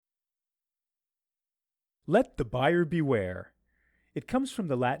Let the buyer beware. It comes from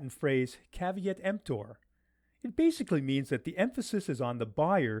the Latin phrase caveat emptor. It basically means that the emphasis is on the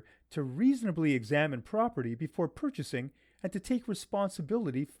buyer to reasonably examine property before purchasing and to take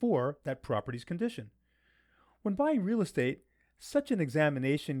responsibility for that property's condition. When buying real estate, such an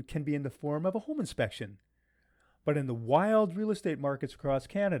examination can be in the form of a home inspection. But in the wild real estate markets across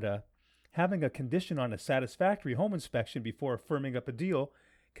Canada, having a condition on a satisfactory home inspection before firming up a deal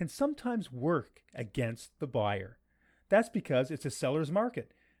can sometimes work against the buyer. That's because it's a seller's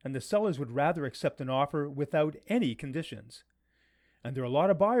market, and the sellers would rather accept an offer without any conditions. And there are a lot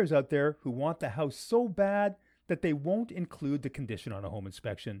of buyers out there who want the house so bad that they won't include the condition on a home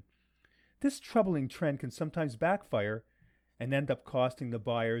inspection. This troubling trend can sometimes backfire and end up costing the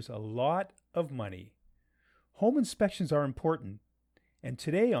buyers a lot of money. Home inspections are important, and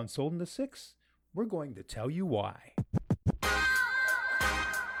today on Sold in the Six, we're going to tell you why.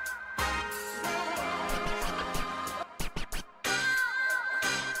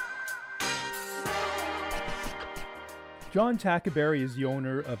 John Tackaberry is the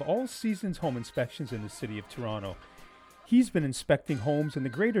owner of All Seasons Home Inspections in the city of Toronto. He's been inspecting homes in the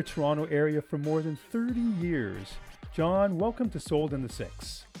Greater Toronto area for more than 30 years. John, welcome to Sold in the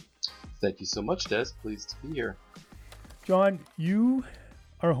Six. Thank you so much, Des. Pleased to be here. John, you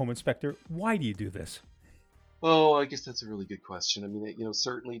are a home inspector. Why do you do this? Oh, I guess that's a really good question. I mean,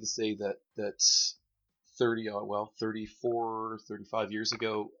 certainly to say that 34, 35 years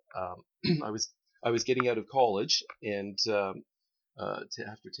ago, I was getting out of college and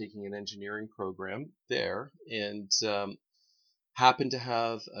after taking an engineering program there, and happened to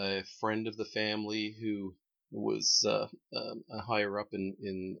have a friend of the family who was a higher up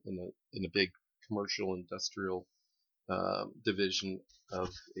in a big commercial industrial division of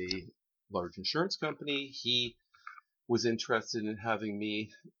a large insurance company. He was interested in having me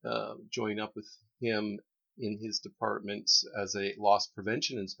join up with him in his department as a loss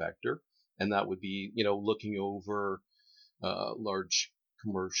prevention inspector, and that would be, looking over large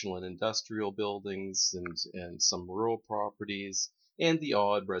commercial and industrial buildings and some rural properties and the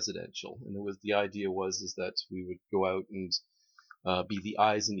odd residential. And the idea was that we would go out and be the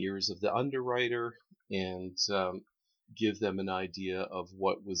eyes and ears of the underwriter and give them an idea of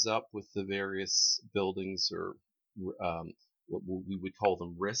what was up with the various buildings, or what we would call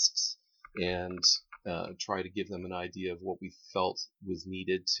them risks, and try to give them an idea of what we felt was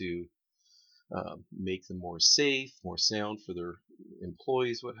needed to make them more safe, more sound for their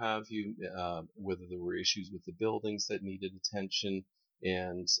employees, what have you, whether there were issues with the buildings that needed attention,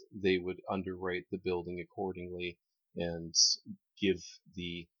 and they would underwrite the building accordingly and give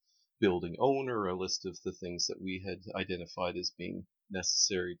the building owner a list of the things that we had identified as being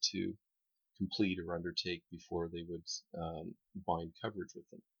necessary to complete or undertake before they would bind coverage with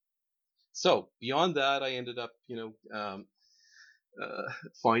them. So beyond that, I ended up,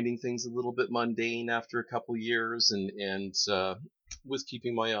 finding things a little bit mundane after a couple years, and was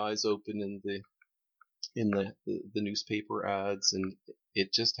keeping my eyes open in the newspaper ads, and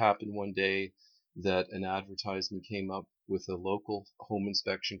it just happened one day that an advertisement came up with a local home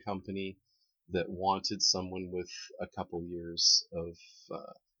inspection company that wanted someone with a couple years of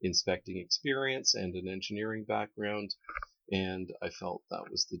inspecting experience and an engineering background, and I felt that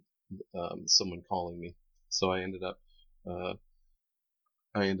was someone calling me. So I ended up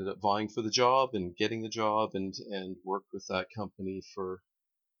vying for the job and getting the job, and worked with that company for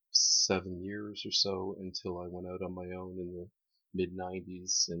 7 years or so until I went out on my own in the mid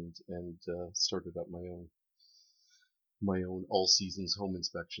 '90s and started up my own all seasons home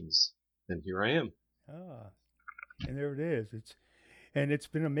inspections, and here I am. Ah, and there it is. It's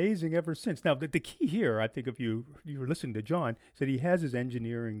been amazing ever since. Now, the key here, I think, if you were listening to John, is that he has his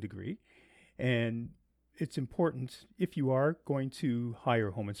engineering degree, and it's important if you are going to hire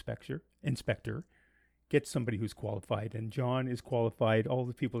a home inspector, get somebody who's qualified. And John is qualified. All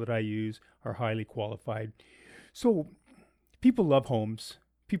the people that I use are highly qualified. So people love homes.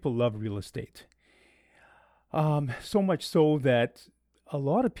 People love real estate. So much so that a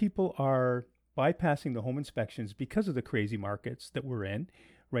lot of people are bypassing the home inspections because of the crazy markets that we're in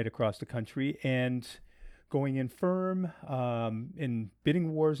right across the country, and going in firm, in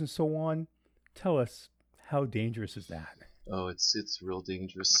bidding wars and so on. Tell us, how dangerous is that? Oh, it's real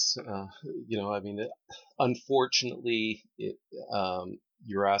dangerous. I mean, unfortunately,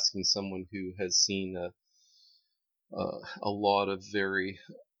 you're asking someone who has seen a lot of very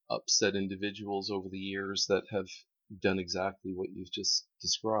upset individuals over the years that have done exactly what you've just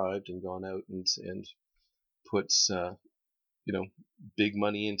described and gone out and put big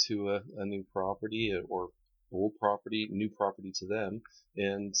money into a new property, or old property, new property to them,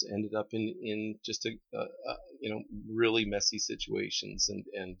 and ended up in just really messy situations,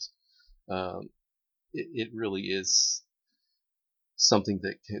 and it really is something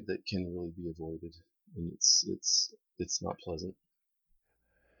that can really be avoided, and it's not pleasant.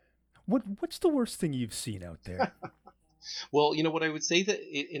 What's the worst thing you've seen out there? Well, what I would say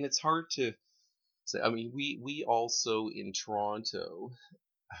and it's hard to say. I mean, we also in Toronto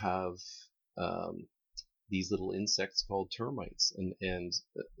have um, these little insects called termites, and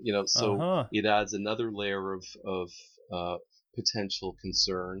Uh so huh. it adds another layer of uh, potential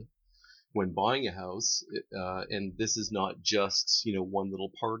concern when buying a house. And this is not just one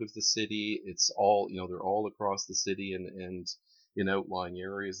little part of the city. It's all they're all across the city, and in outlying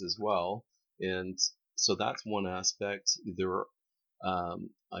areas as well. And so that's one aspect.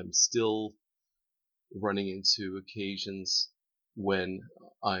 I'm still running into occasions when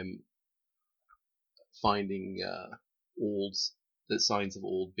I'm finding old the signs of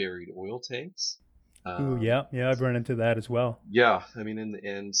old buried oil tanks. Ooh, Um, yeah, yeah. I've run into that as well. yeah, I mean,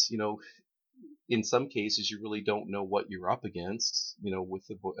 and in some cases you really don't know what you're up against. With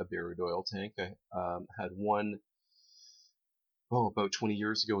a buried oil tank. I had one about 20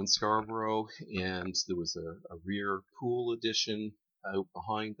 years ago in Scarborough, and there was a rear pool addition out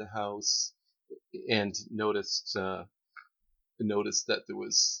behind the house, and noticed that there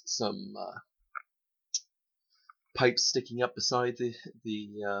was some pipes sticking up beside the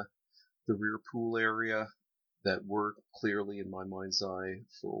rear pool area that were clearly, in my mind's eye,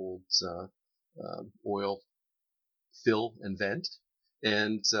 for old oil fill and vent.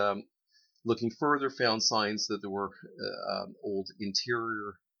 And looking further, found signs that there were old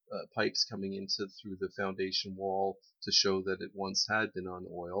interior pipes coming into through the foundation wall to show that it once had been on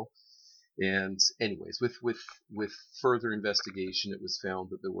oil. And anyways, with further investigation, it was found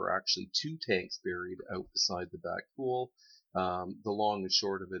that there were actually two tanks buried out beside the back pool. The long and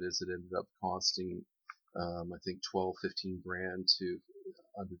short of it is it ended up costing, I think, 12, 15 grand to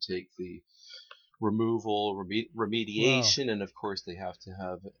undertake the removal, Wow. remediation, and of course they have to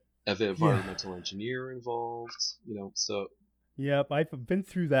have an Yeah. environmental engineer involved. So Yep, I've been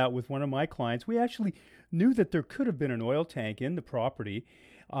through that with one of my clients. We actually knew that there could have been an oil tank in the property,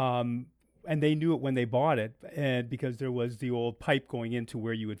 um, and they knew it when they bought it, and because there was the old pipe going into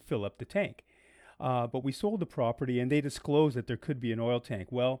where you would fill up the tank. But we sold the property, and they disclosed that there could be an oil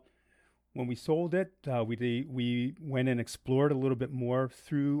tank. Well, when we sold it, we went and explored a little bit more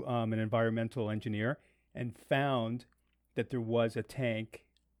through an environmental engineer and found that there was a tank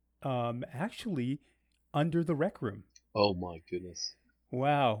actually under the rec room. oh my goodness.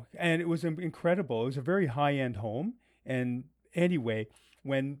 Wow. And it was incredible. It was a very high end home. And anyway,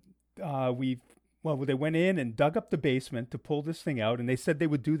 when we, well, they went in and dug up the basement to pull this thing out, and they said they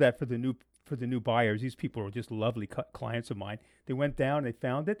would do that for the new buyers. These people were just lovely clients of mine. They went down, they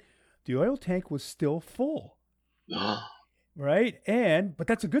found it. The oil tank was still full, right? And but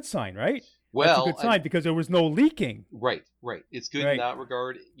that's a good sign, right? That's a Well, good sign because there was no leaking, right. It's good in right? that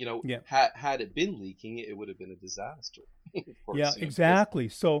regard. Yeah. Had it been leaking, it would have been a disaster. Of Yeah, course, because exactly.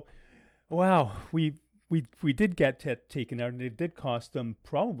 So wow, we did get taken out, and it did cost them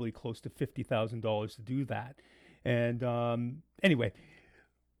probably close to $50,000 to do that. And anyway,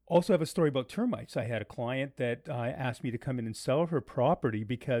 also have a story about termites. I had a client that asked me to come in and sell her property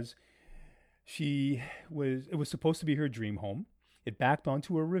because it was supposed to be her dream home. It backed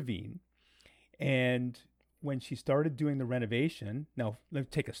onto a ravine, and when she started doing the renovation, now let's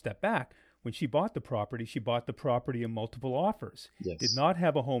take a step back. When she bought the property in multiple offers. Did yes. not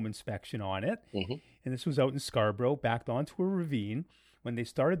have a home inspection on it. Hmm. And this was out in Scarborough, backed onto a ravine. When they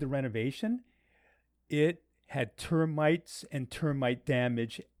started the renovation, it had termites and termite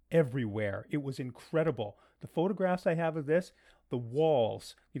damage everywhere. It was incredible. The photographs I have of this, the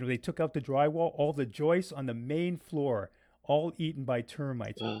walls, they took out the drywall, all the joists on the main floor, all eaten by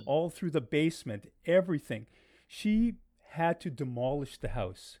termites, all through the basement, everything. She had to demolish the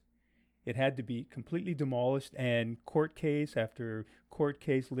house. It had to be completely demolished, and court case after court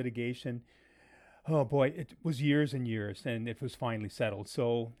case litigation. Oh boy, it was years and years, and it was finally settled.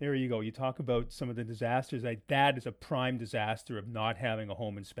 So there you go. You talk about some of the disasters. That is a prime disaster of not having a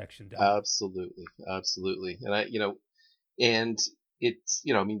home inspection done. Absolutely, absolutely. And it's,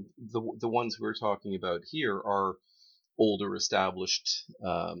 I mean, the ones we're talking about here are older established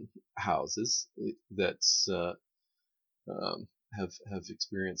houses that have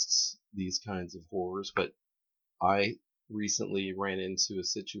experienced these kinds of horrors. But I recently ran into a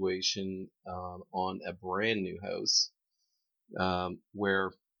situation on a brand new house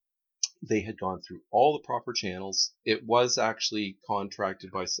where they had gone through all the proper channels. It was actually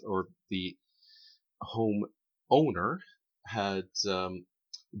contracted by, or the home owner had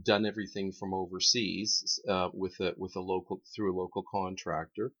done everything from overseas with a local through a local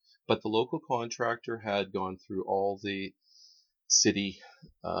contractor, but the local contractor had gone through all the city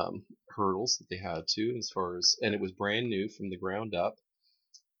hurdles that they had to as far as, and it was brand new from the ground up.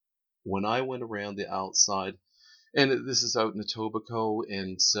 When I went around the outside, and this is out in Etobicoke,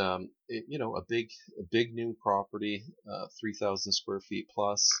 and a big new property, 3,000 square feet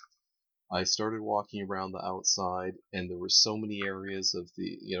plus. I started walking around the outside, and there were so many areas of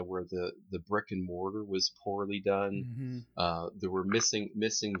the, where the brick and mortar was poorly done. There were missing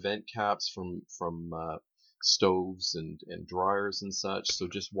vent caps from stoves and dryers and such. So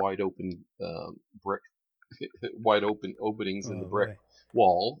just wide open brick, wide open openings in the brick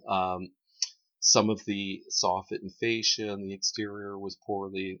wall. Some of the soffit and fascia in the exterior was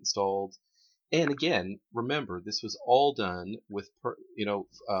poorly installed. And again, remember, this was all done with,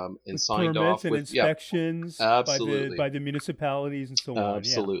 and with signed permits off and with inspections absolutely, by the municipalities and so on.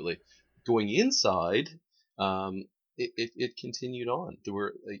 absolutely. Going inside, it continued on. There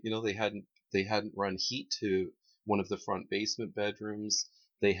were, they hadn't run heat to one of the front basement bedrooms.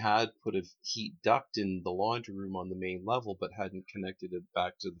 They had put a heat duct in the laundry room on the main level, but hadn't connected it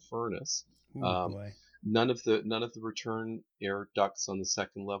back to the furnace. Ooh, boy. None of the return air ducts on the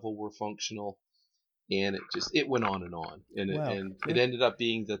second level were functional, and it went on, and Wow. it ended up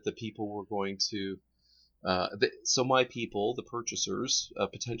being that the people were going to, so my people, the purchasers,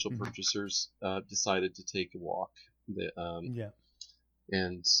 potential purchasers, decided to take a walk.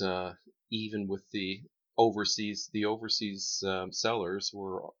 And even with the overseas sellers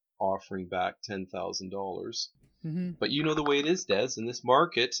were offering back $10,000. But you know the way it is, Des, in this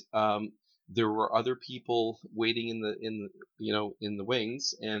market. There were other people waiting in the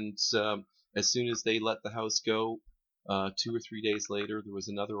wings, and as soon as they let the house go, 2 or 3 days later, there was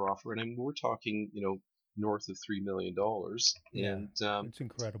another offer, and we're talking, north of $3 million. Yeah, and it's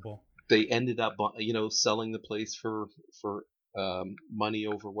incredible. They ended up, selling the place for money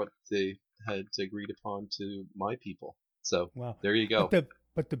over what they had agreed upon to my people. So wow. There you go.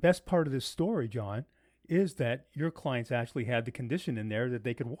 But the best part of this story, John, is that your clients actually had the condition in there that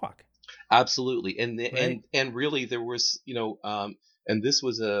they could walk. Absolutely, and right? and really there was, and this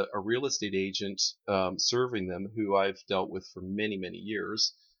was a real estate agent serving them who I've dealt with for many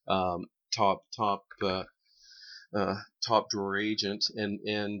years, top drawer agent,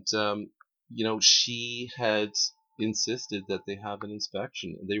 and she had insisted that they have an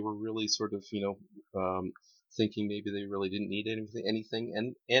inspection. They were really sort of thinking maybe they really didn't need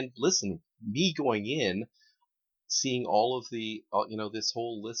anything, and listen, me going in, seeing all of the, this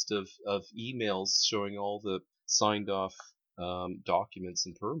whole list of emails showing all the signed off documents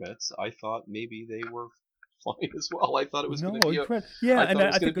and permits, I thought maybe they were fine as well. I thought it was going to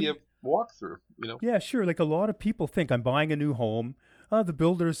be a walkthrough. Yeah, sure. Like a lot of people think I'm buying a new home. The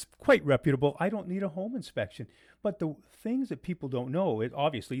builder's quite reputable. I don't need a home inspection. But the things that people don't know,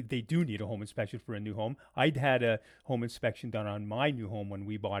 obviously they do need a home inspection for a new home. I'd had a home inspection done on my new home when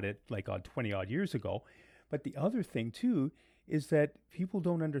we bought it like 20 odd years ago. But the other thing too is that people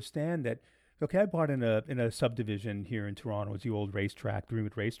don't understand that. Okay, I bought in a subdivision here in Toronto. It's the old racetrack,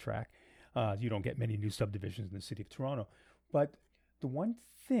 Greenwood Racetrack. You don't get many new subdivisions in the city of Toronto. But the one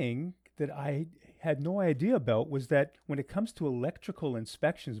thing that I had no idea about was that when it comes to electrical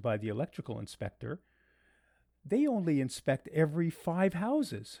inspections by the electrical inspector, they only inspect every 5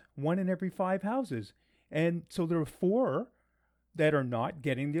 houses, 1 in every 5 houses. And so there are 4 that are not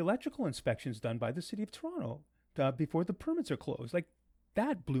getting the electrical inspections done by the city of Toronto before the permits are closed. Like,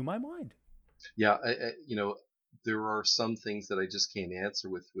 that blew my mind. Yeah, there are some things that I just can't answer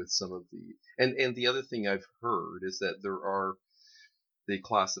with some of the, and the other thing I've heard is that they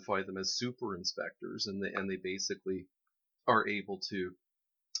classify them as super inspectors, and they basically are able to,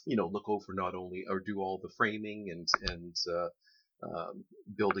 look over not only or do all the framing and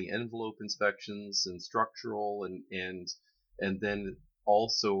building envelope inspections and structural and then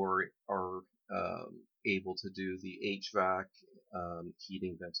also are able to do the HVAC,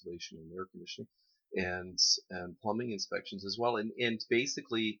 heating, ventilation, and air conditioning, and plumbing inspections as well. And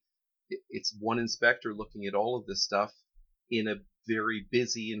basically, it's one inspector looking at all of this stuff in a very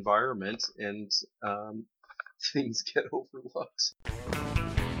busy environment, and things get overlooked.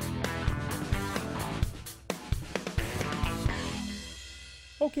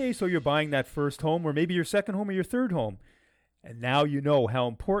 Okay, so you're buying that first home, or maybe your second home or your third home. And now you know how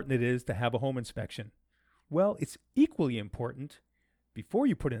important it is to have a home inspection. Well, it's equally important, before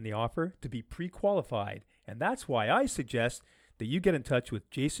you put in the offer, to be pre-qualified. And that's why I suggest that you get in touch with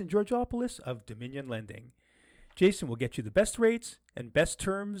Jason Georgopoulos of Dominion Lending. Jason will get you the best rates and best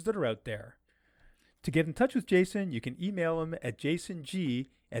terms that are out there. To get in touch with Jason, you can email him at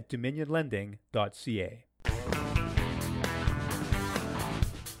jasong@dominionlending.ca.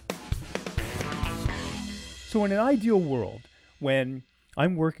 So in an ideal world, when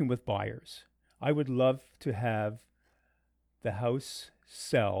I'm working with buyers, I would love to have the house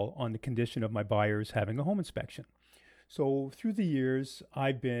sell on the condition of my buyers having a home inspection. So through the years,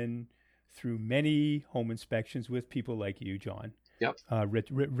 I've been through many home inspections with people like you, John. Yep.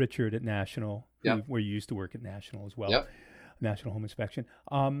 Richard at National, Yep. where you used to work at National as well. Yep. National Home Inspection.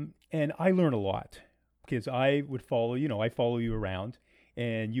 And I learn a lot because I would follow, I follow you around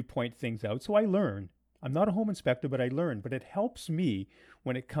and you point things out. So I learn. I'm not a home inspector, but I learn. But it helps me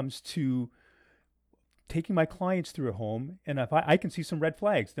when it comes to taking my clients through a home. And if I can see some red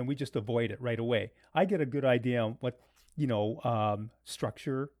flags, then we just avoid it right away. I get a good idea on what, a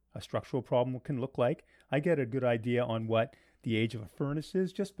structural problem can look like. I get a good idea on what the age of a furnace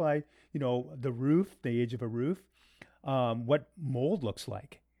is just by, the roof, the age of a roof, what mold looks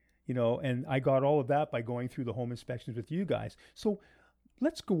like, and I got all of that by going through the home inspections with you guys. So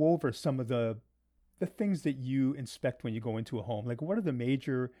let's go over some of the things that you inspect when you go into a home. Like, what are the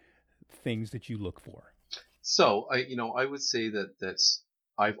major things that you look for? So I would say that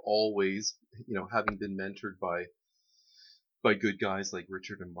I've always, having been mentored by good guys like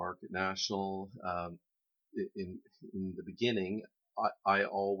Richard and Mark at National, in the beginning, I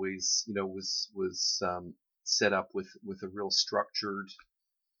always, was set up with a real structured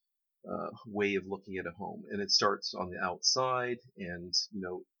way of looking at a home, and it starts on the outside, and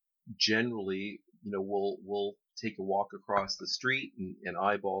generally, we'll take a walk across the street and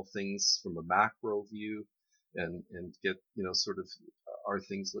eyeball things from a macro view, and get sort of are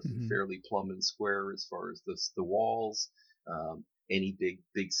things looking fairly plumb and square as far as the walls, any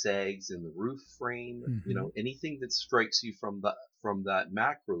big sags in the roof frame, anything that strikes you from that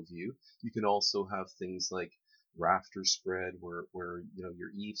macro view. You can also have things like rafter spread where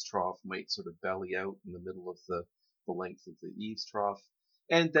your eaves trough might sort of belly out in the middle of the length of the eaves trough.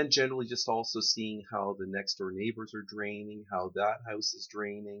 And then generally just also seeing how the next door neighbors are draining, how that house is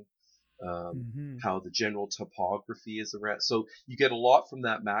draining, how the general topography is around. So you get a lot from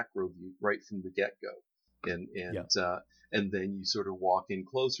that macro view right from the get-go. And then you sort of walk in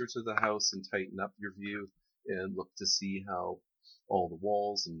closer to the house and tighten up your view and look to see how all the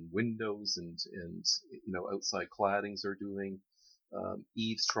walls and windows and outside claddings are doing,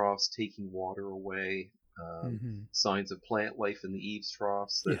 eaves troughs taking water away, signs of plant life in the eaves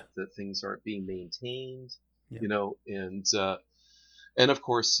troughs that things aren't being maintained, and of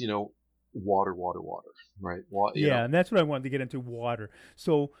course, water, right? And that's what I wanted to get into, water.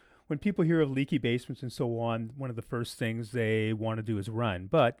 So when people hear of leaky basements and so on, one of the first things they want to do is run.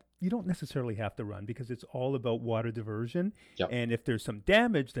 But you don't necessarily have to run because it's all about water diversion. Yep. And if there's some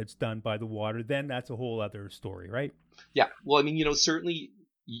damage that's done by the water, then that's a whole other story, right? Yeah. Well, I mean, certainly,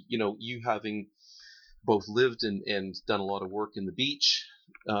 you having both lived and done a lot of work in the beach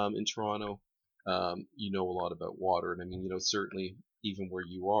in Toronto, you know a lot about water. And I mean, certainly even where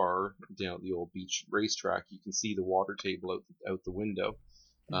you are down at the old beach racetrack, you can see the water table out the window.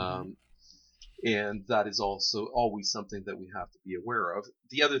 And that is also always something that we have to be aware of.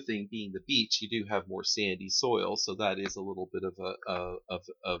 The other thing being the beach, you do have more sandy soil, so that is a little bit of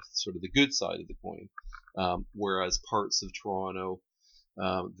of sort of the good side of the coin. Whereas parts of Toronto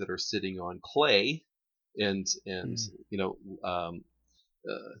that are sitting on clay and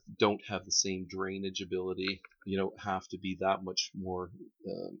don't have the same drainage ability, have to be that much more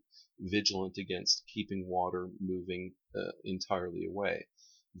vigilant against keeping water moving entirely away.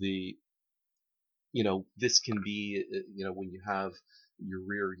 This can be, when you have your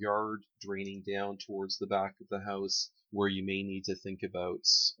rear yard draining down towards the back of the house, where you may need to think about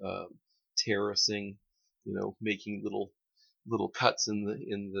terracing, making little cuts in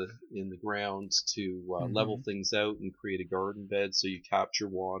the ground to level things out and create a garden bed so you capture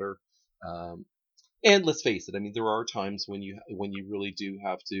water. And let's face it, I mean, there are times when you really do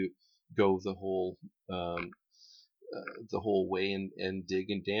have to go the whole way and dig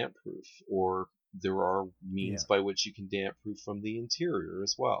and damp proof, or there are means by which you can damp proof from the interior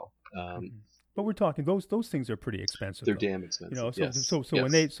as well. But we're talking those things are pretty expensive. They're damn expensive. So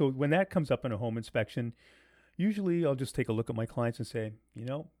when that comes up in a home inspection, usually I'll just take a look at my clients and say,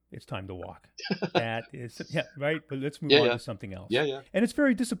 it's time to walk. That is right. But let's move on to something else. Yeah. And it's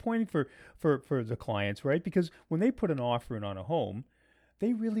very disappointing for the clients, right? Because when they put an offer in on a home,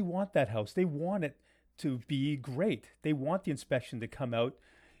 they really want that house. They want it to be great. They want the inspection to come out,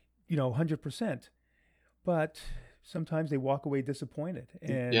 100%. But sometimes they walk away disappointed.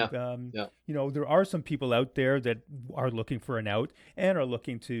 And, there are some people out there that are looking for an out and are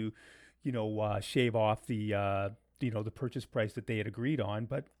looking to, shave off the purchase price that they had agreed on.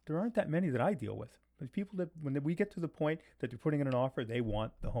 But there aren't that many that I deal with. But people that when we get to the point that they're putting in an offer, they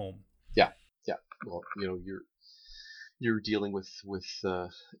want the home. Yeah, yeah. Well, you're dealing with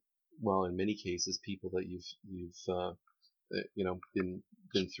well, in many cases, people that you've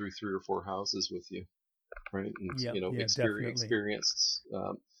been through 3 or 4 houses with you, right? And Yeah, yeah, definitely. experienced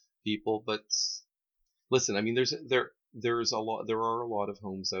people. But listen, I mean, there are a lot of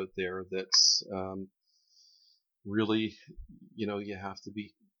homes out there that's really, you have to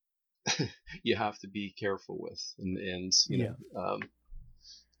be you have to be careful with, and Yeah.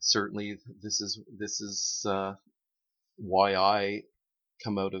 certainly this is why I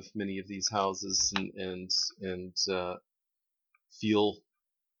come out of many of these houses and feel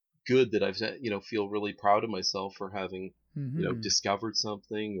good that I've feel really proud of myself for having Mm-hmm. discovered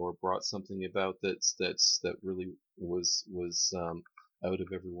something or brought something about that really was out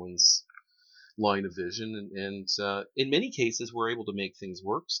of everyone's line of vision, and in many cases we're able to make things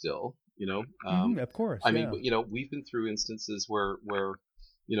work still. Mm-hmm. Of course. I mean, Yeah. we've been through instances where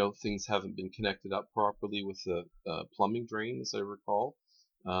things haven't been connected up properly with the plumbing drain, as I recall.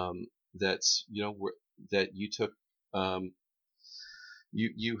 That that you took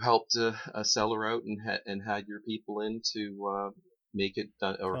you helped a seller out and had your people in to make it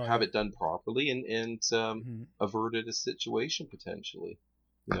done or Oh, have yeah. it done properly and Mm-hmm. averted a situation potentially.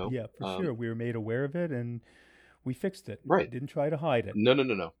 You know, Yeah, for sure. We were made aware of it and we fixed it. right? Didn't try to hide it No, no,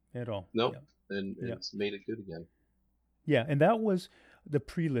 no, no, at all. no, Yeah. and Yeah. it's made it good again. Yeah. And that was the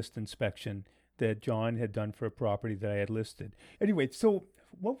pre-list inspection that John had done for a property that I had listed. Anyway, so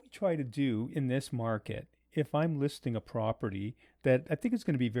what we try to do in this market, if I'm listing a property that I think is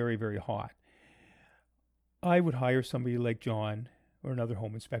going to be very, very hot, I would hire somebody like John or another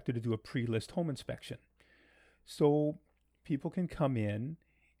home inspector to do a pre-list home inspection. So people can come in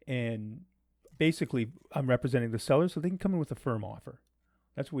and basically I'm representing the seller so they can come in with a firm offer.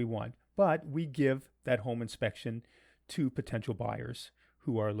 That's what we want. But we give that home inspection to potential buyers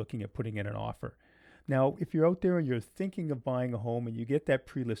who are looking at putting in an offer. Now, if you're out there and you're thinking of buying a home and you get that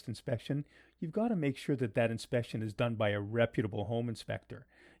pre-list inspection, you've got to make sure that that inspection is done by a reputable home inspector.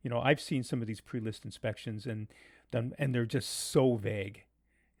 I've seen some of these pre-list inspections and they're just so vague.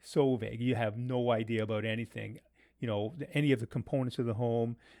 So vague. You have no idea about anything. Any of the components of the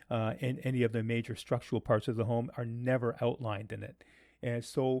home and any of the major structural parts of the home are never outlined in it. And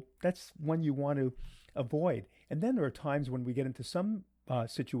so that's one you want to avoid. And then there are times when we get into some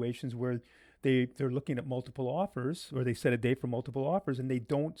situations where they're looking at multiple offers or they set a date for multiple offers and they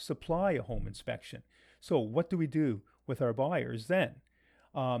don't supply a home inspection. So what do we do with our buyers then?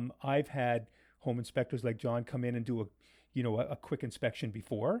 I've had home inspectors like John come in and do a quick inspection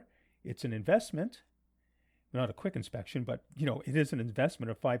before. It's an investment, not a quick inspection, but it is an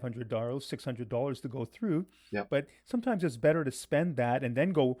investment of $500, $600 to go through. Yep. But sometimes it's better to spend that and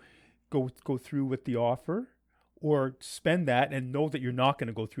then go through with the offer, or spend that and know that you're not going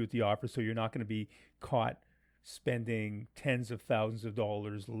to go through with the offer, so you're not going to be caught spending tens of thousands of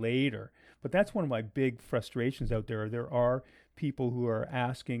dollars later. But that's one of my big frustrations out there. There are people who are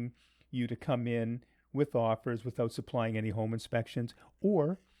asking you to come in with offers without supplying any home inspections,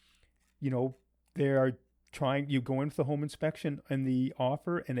 or they are you go in with the home inspection and the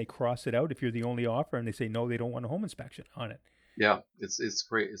offer and they cross it out if you're the only offer and they say no, they don't want a home inspection on it. Yeah, it's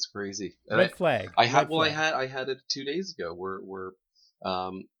great. It's crazy. And Red flag. I had Red flag. I had it 2 days ago where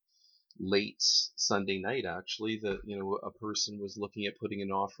late Sunday night actually that a person was looking at putting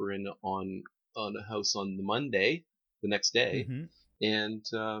an offer in on a house on the Monday, the next day, Mm-hmm. and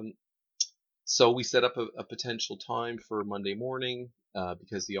so we set up a potential time for Monday morning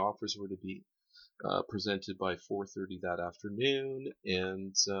because the offers were to be presented by 4:30 that afternoon,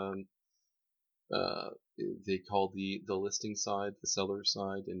 and they called the listing side, the seller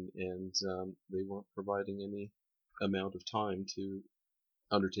side, and they weren't providing any amount of time to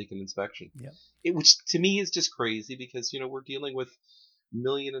undertake an inspection. Yeah. Which to me is just crazy because we're dealing with $1.5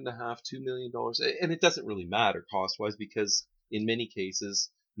 million, $2 million, and it doesn't really matter cost wise because in many cases,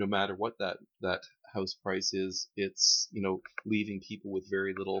 no matter what that house price is, it's leaving people with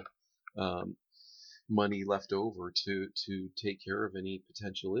very little money left over to take care of any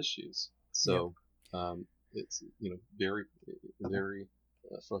potential issues. So it's very very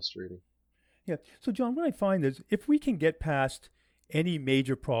frustrating. Yeah. So John, what I find is if we can get past any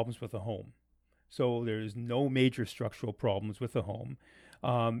major problems with a home, so there's no major structural problems with the home,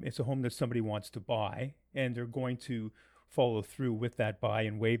 it's a home that somebody wants to buy and they're going to follow through with that buy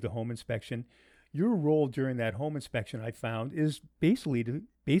and waive the home inspection. Your role during that home inspection, I found, is basically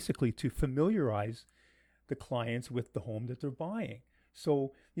to familiarize the clients with the home that they're buying.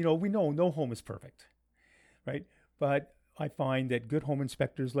 So, you know, we know no home is perfect, right? But I find that good home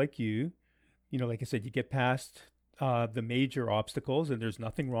inspectors like you know, like I said, you get past the major obstacles, and there's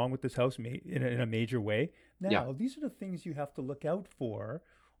nothing wrong with this house in a major way. Yeah. Now, these are the things you have to look out for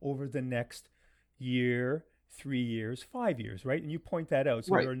over the next year, 3 years, 5 years, right? And you point that out,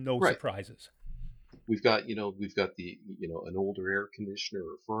 so Right. there are no Right. surprises. We've got the an older air conditioner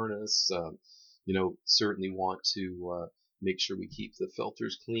or furnace. Certainly want to make sure we keep the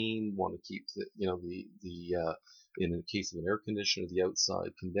filters clean. Want to keep the in the case of an air conditioner, the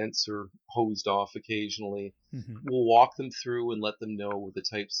outside condenser hosed off occasionally. Hmm. We'll walk them through and let them know the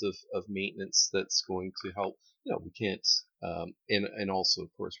types of maintenance that's going to help. We can't, and also,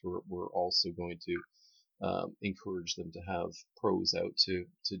 of course, we're also going to encourage them to have pros out to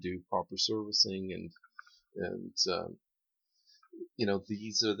do proper servicing and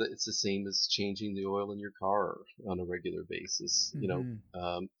it's the same as changing the oil in your car on a regular basis.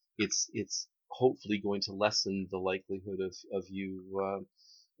 Hmm. It's hopefully going to lessen the likelihood of you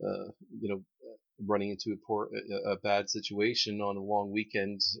you know running into a bad situation on a long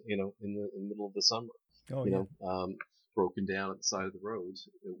weekend, in the middle of the summer, Oh, you yeah. know, broken down at the side of the road,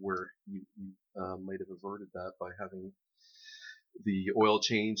 where you might have averted that by having the oil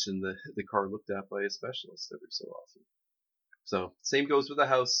changed and the car looked at by a specialist every so often. So same goes with the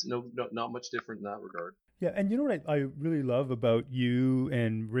house. No, not much different in that regard. Yeah. And you know what I really love about you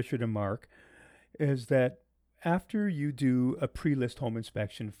and Richard and Mark is that after you do a pre-list home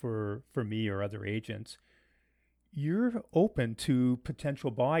inspection for me or other agents, you're open to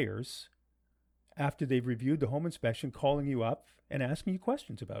potential buyers after they've reviewed the home inspection calling you up and asking you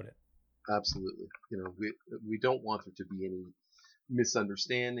questions about it. Absolutely. We don't want there to be any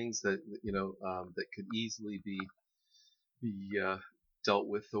misunderstandings that could easily be dealt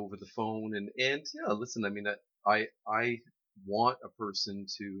with over the phone. And yeah, listen, I mean, I want a person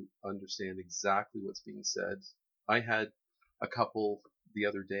to understand exactly what's being said. I had a couple the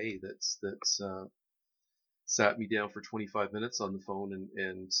other day that sat me down for 25 minutes on the phone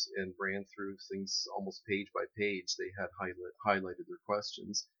and ran through things almost page by page. They had highlighted their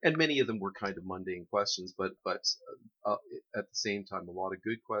questions, and many of them were kind of mundane questions, but uh, at the same time, a lot of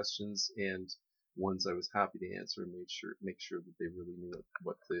good questions and ones I was happy to answer and make sure that they really knew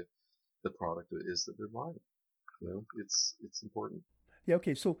what the product is that they're buying. It's important. Yeah.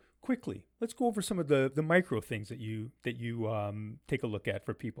 Okay. So quickly, let's go over some of the micro things that you take a look at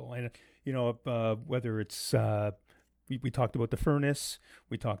for people, and whether it's we talked about the furnace,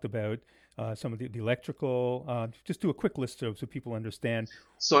 we talked about some of the electrical. Just do a quick list so people understand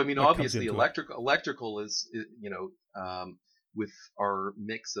So I mean, what comes obviously, into it. electrical is with our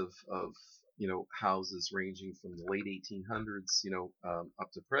mix of houses ranging from the late 1800s,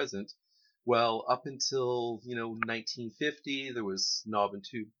 up to present. Well, up until 1950, there was knob and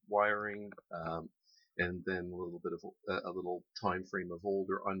tube wiring, and then a little time frame of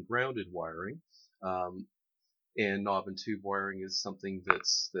older ungrounded wiring. Um, and knob and tube wiring is something that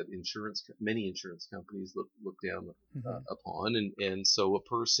many insurance companies look down Hmm. upon, and so a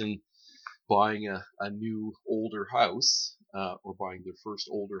person buying a new older house, or buying their first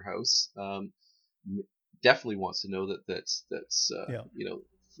older house, definitely wants to know that's Yeah.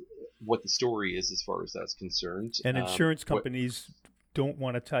 what the story is as far as that's concerned. And insurance What companies don't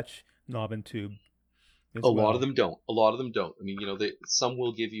want to touch knob and tube A as lot of well. them don't. A lot of them don't. I mean, some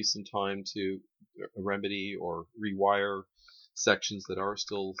will give you some time to remedy or rewire sections that are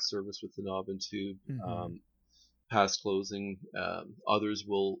still serviced with the knob and tube, Hmm. past closing. Others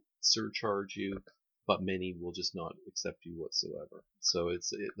will surcharge you, but many will just not accept you whatsoever. So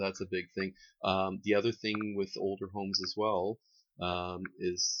that's a big thing. The other thing with older homes as well,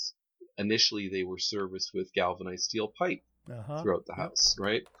 is initially they were serviced with galvanized steel pipe Uh huh. throughout the Yep. house,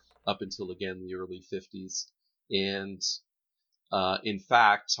 right? Up until again the early 50s. And in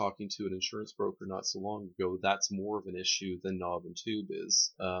fact, talking to an insurance broker not so long ago, that's more of an issue than knob and tube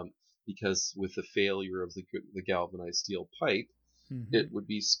is, because with the failure of the galvanized steel pipe, Hmm. it would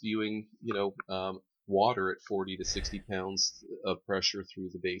be spewing, water at 40 to 60 pounds of pressure through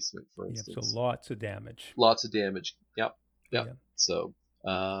the basement, for Yep. So instance. lots of damage. Lots of damage. Yep, yep. Yeah. So,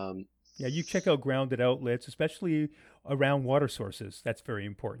 Yeah, you check out grounded outlets, especially around water sources. That's very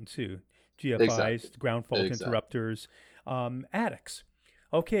important too. exactly, GFIs, ground fault exactly. interrupters, attics.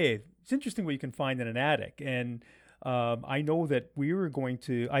 Okay, it's interesting what you can find in an attic. And I know that we were going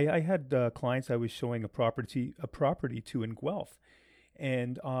to. I had clients I was showing a property to in Guelph,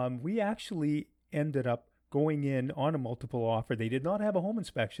 and we actually ended up going in on a multiple offer. They did not have a home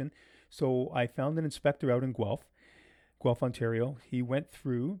inspection, so I found an inspector out in Guelph, Ontario. He went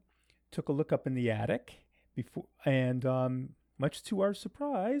through, took a look up in the attic before, and much to our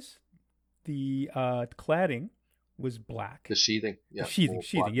surprise, the cladding was black. The sheathing, The yeah, sheathing, mold,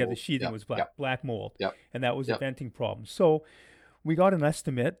 sheathing, black yeah, the mold, sheathing yeah, was yeah, black mold, yeah, and that was a yeah. venting problem. So we got an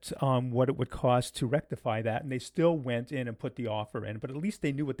estimate on what it would cost to rectify that, and they still went in and put the offer in, but at least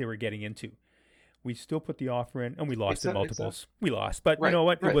they knew what they were getting into. We still put the offer in, and we lost in multiples. We lost, but you Right, know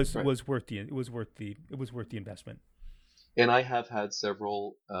what? right, It right. was worth the investment. And I have had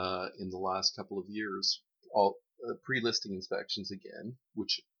several in the last couple of years, all pre-listing inspections again,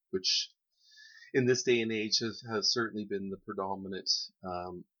 which in this day and age has certainly been the predominant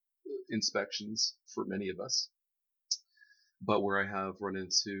inspections for many of us. But where I have run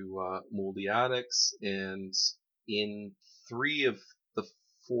into moldy attics, and in 3 of the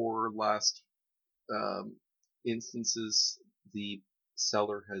 4 last um, instances, the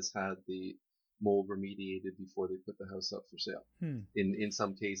seller has had the mold remediated before they put the house up for sale. Hmm. In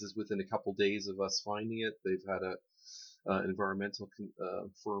some cases, within a couple days of us finding it, they've had a environmental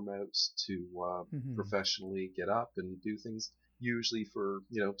firm out to Mm-hmm. professionally get up and do things. Usually for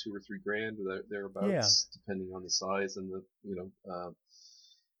 2 or 3 grand or Yeah. thereabouts, depending on the size and the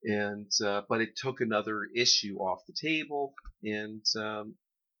and but it took another issue off the table, and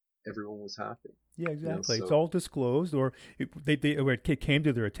everyone was happy. Yeah, exactly. It's So all disclosed, or or it came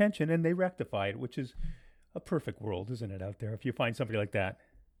to their attention and they rectified, which is a perfect world, isn't it, out there? If you find somebody like that.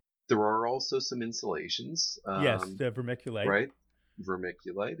 there are also some insulations, Yes, the vermiculite. right?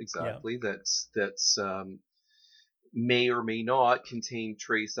 Vermiculite, Yeah. exactly. That's may or may not contain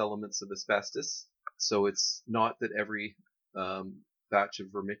trace elements of asbestos. So it's not that every um, batch of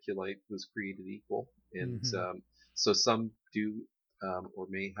vermiculite was created equal, and Mm-hmm. so some do or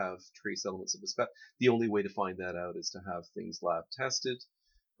may have trace elements of asbestos. The only way to find that out is to have things lab tested.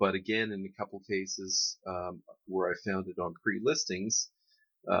 But again, in a couple cases where I found it on pre-listings,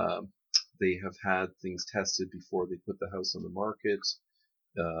 um, they have had things tested before they put the house on the market.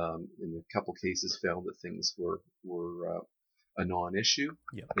 In a couple cases, found that things were a non-issue,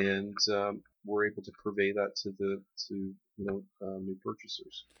 Yeah. and we're able to purvey that to new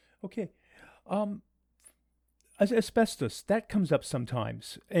purchasers. Okay. Um, Asbestos that comes up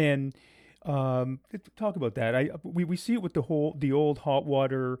sometimes, and talk about that. We see it with the old hot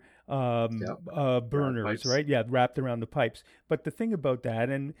water Yeah, burners, pipes. right? Yeah, wrapped around the pipes. But the thing about that,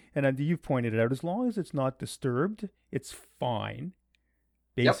 and you've pointed it out, as long as it's not disturbed, it's fine.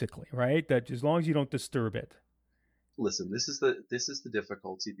 Yep. Basically, right? That as long as you don't disturb it. Listen, this is the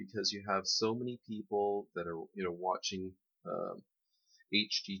difficulty, because you have so many people that are watching um,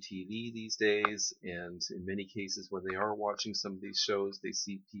 HGTV these days, and in many cases, when they are watching some of these shows, they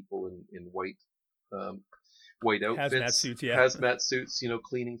see people in um, white Hazmat outfits, suits, yeah. hazmat suits,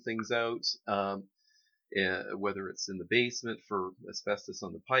 cleaning things out. Whether it's in the basement for asbestos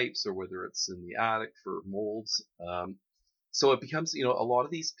on the pipes, or whether it's in the attic for molds. So it becomes, a lot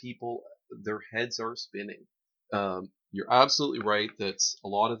of these people, their heads are spinning. You're absolutely right that a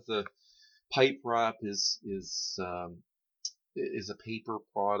lot of the pipe wrap is a paper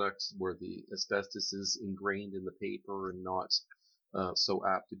product where the asbestos is ingrained in the paper and not so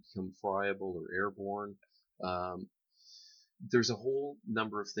apt to become friable or airborne. Um, there's a whole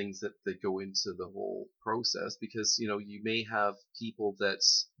number of things that go into the whole process, because you may have people that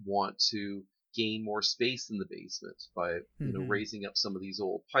want to gain more space in the basement by Mm-hmm. raising up some of these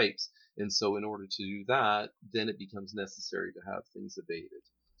old pipes, and so in order to do that, then it becomes necessary to have things abated.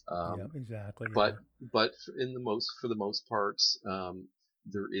 Yeah, um, exactly. Yeah. but but for the most part,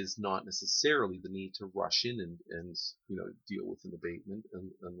 there is not necessarily the need to rush in and deal with an abatement,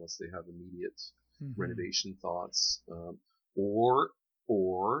 unless they have immediate Mm-hmm. renovation thoughts, or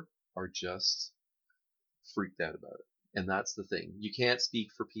or are just freaked out about it. And that's the thing. You can't speak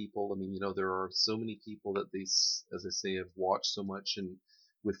for people. I mean, there are so many people that as I say, have watched so much, and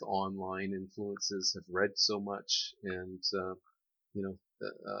with online influences have read so much, and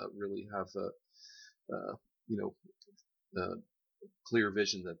really have uh, you know, a clear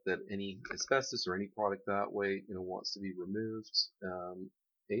vision that any asbestos or any product that way, wants to be removed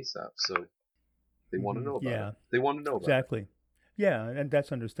ASAP. So they want to Mm-hmm. know about it. Yeah. They want to know about it. Exactly. Yeah, and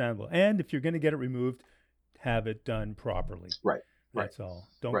that's understandable. And if you're going to get it removed, have it done properly. Right. Right. That's all.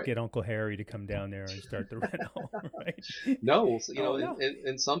 Don't Right. get Uncle Harry to come down there and start the reno, right? No, Oh no.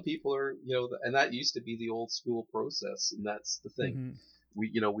 and some people are, and that used to be the old school process, and that's the thing.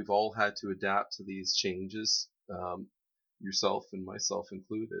 Mm-hmm. We've all had to adapt to these changes, yourself and myself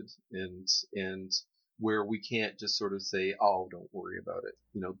included, and where we can't just sort of say, oh, don't worry about it,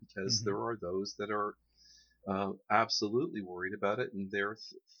 because Mm-hmm. there are those that are absolutely worried about it, and their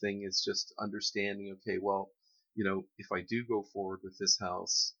thing is just understanding. Okay, well, if I do go forward with this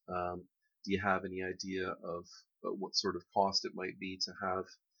house, do you have any idea of what sort of cost it might be to have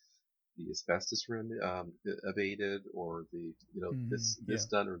the asbestos abated, or the Yeah. this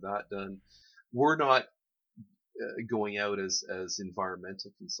done or that done. We're not going out as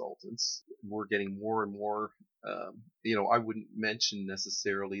environmental consultants. We're getting more and more. I wouldn't mention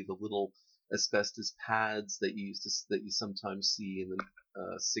necessarily the little asbestos pads that you sometimes see in the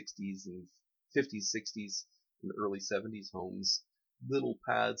 60s and 50s, 60s, and early 70s homes. Little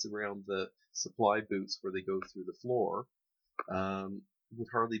pads around the supply boots where they go through the floor would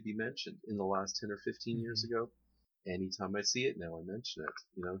hardly be mentioned in the last 10 or 15 years ago. Anytime I see it now, I mention it.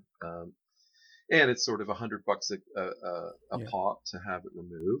 And it's sort of $100 a pop to have it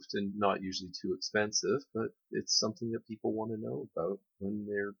removed, and not usually too expensive, but it's something that people want to know about when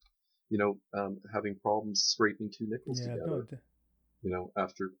they're, having problems scraping two nickels together.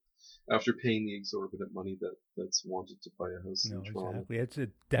 After paying the exorbitant money that's wanted to buy a house in Toronto. Exactly. It's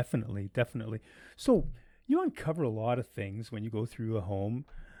definitely. So you uncover a lot of things when you go through a home.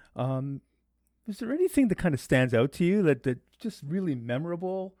 Is there anything that kind of stands out to you that just really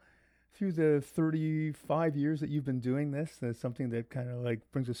memorable through the 35 years that you've been doing this? That's something that kind of like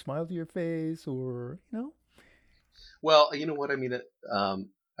brings a smile to your face, or Well, you know what I mean.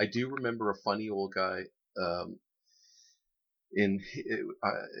 I do remember a funny old guy.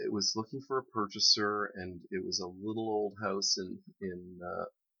 It was looking for a purchaser, and it was a little old house in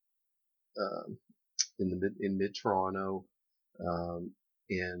mid Toronto, and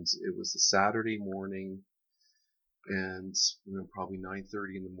it was a Saturday morning, and probably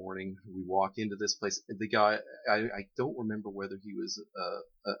 9:30 in the morning. We walk into this place. The guy, I don't remember whether he was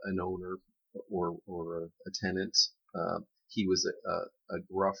an owner or a tenant. He was a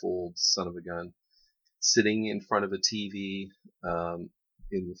gruff old son of a gun, sitting in front of a TV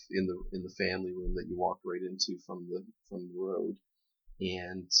in the family room that you walked right into from the road,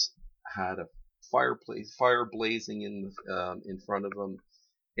 and had a fire blazing in front of him,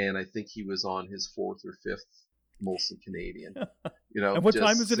 and I think he was on his fourth or fifth Molson Canadian. And what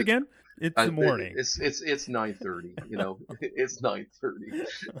time is it again? It's the morning. It's 9:30. It's 9:30.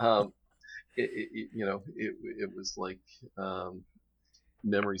 It was like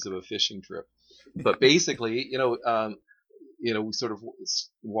memories of a fishing trip. But basically, we sort of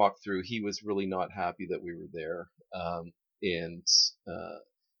walked through. He was really not happy that we were there.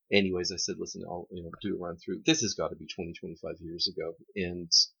 Anyways, I said, listen, I'll do a run through. This has got to be 20, 25 years ago. And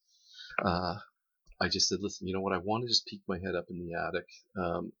I just said, listen, you know what? I want to just peek my head up in the attic.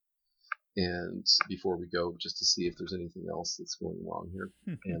 And before we go, just to see if there's anything else that's going wrong here.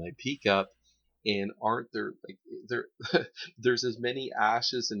 And I peek up, and aren't there there's as many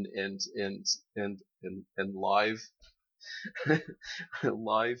ashes and live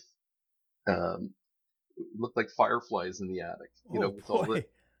live looked like fireflies in the attic. With all the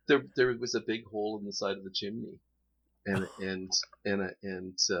there was a big hole in the side of the chimney,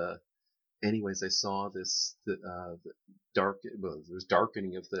 anyways, I saw there's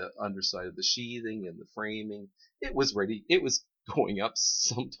darkening of the underside of the sheathing and the framing. It was going up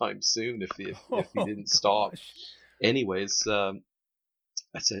sometime soon if he didn't stop. Gosh. Anyways, I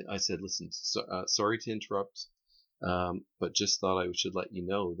said, listen, sorry to interrupt, but just thought I should let you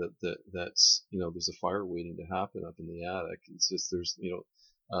know that's there's a fire waiting to happen up in the attic. It's just there's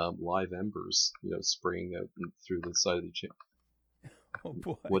live embers spraying out through the side of the chimney. Oh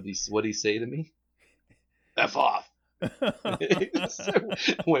boy! What'd he say to me? F off. So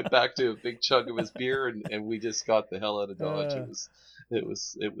went back to a big chug of his beer, and we just got the hell out of Dodge. It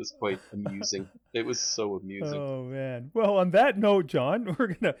was quite amusing. It was so amusing. Oh man! Well, on that note, John,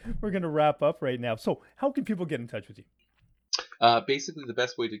 we're gonna wrap up right now. So, how can people get in touch with you? Basically, the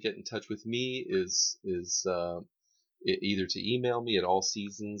best way to get in touch with me is either to email me at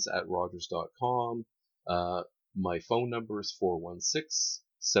allseasons@rogers.com. My phone number is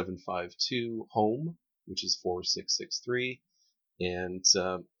 416-752-HOME, which is 4663, and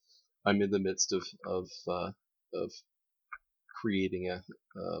I'm in the midst of creating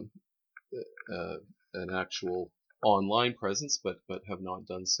an actual online presence, but have not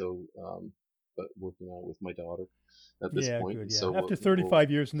done so. But working on it with my daughter at this point. Good, yeah. So after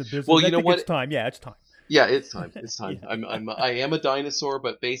 35 years in the business, well, you know what? It's time. Yeah, it's time. Yeah, it's time. It's time. Yeah. I am a dinosaur,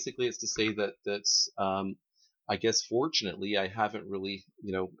 but basically, it's to say that's. I guess fortunately, I haven't really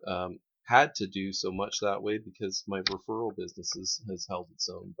had to do so much that way because my referral business has held its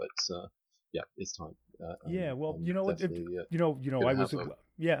own. But yeah, it's time. Well, you know what? I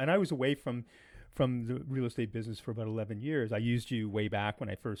was away from the real estate business for about 11 years. I used you way back when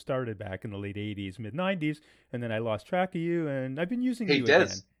I first started back in the late 80s, mid 90s, and then I lost track of you, and I've been using you again.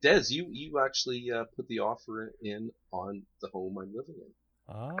 Des, you actually put the offer in on the home I'm living in.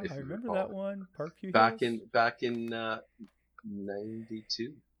 if I you remember recall that it. one. Parkview Back Hills. in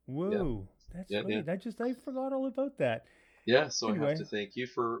 92. Whoa, that's Yeah, great. yeah. I forgot all about that. Yeah, so I have Anyway, to thank you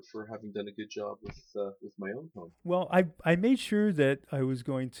for having done a good job with my own home. well, I made sure that I was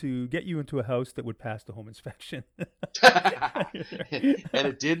going to get you into a house that would pass the home inspection. And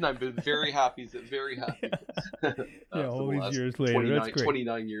it did, and I've been very happy. Yeah, For all the these last years later. That's great.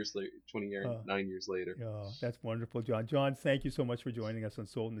 29 years later. 29 Uh, years later. Yeah, that's wonderful, John. John, thank you so much for joining us on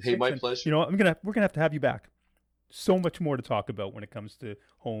Sold in the Hey, Six. my And, pleasure. you know, we're gonna have to have you back. So much more to talk about when it comes to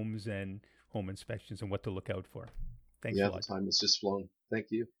homes and home inspections and what to look out for. Thanks a Yeah, lot. the time has just flown. Thank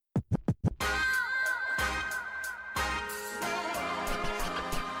you.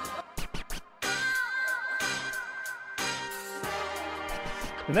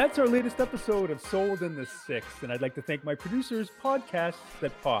 And that's our latest episode of Sold in the Six. And I'd like to thank my producers, Podcasts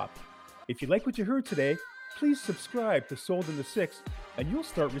That Pop. If you like what you heard today, please subscribe to Sold in the Six, and you'll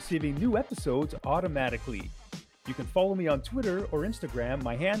start receiving new episodes automatically. You can follow me on Twitter or Instagram.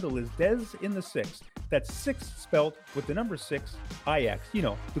 My handle is DesInThe6. That's 6 spelt with the number 6, IX, you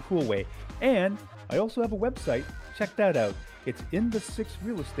know, the cool way. And I also have a website. Check that out. It's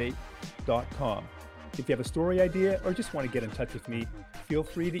inthe6realestate.com. If you have a story idea or just want to get in touch with me, feel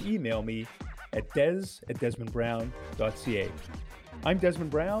free to email me at des@desmondbrown.ca. I'm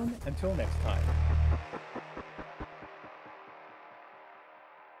Desmond Brown. Until next time.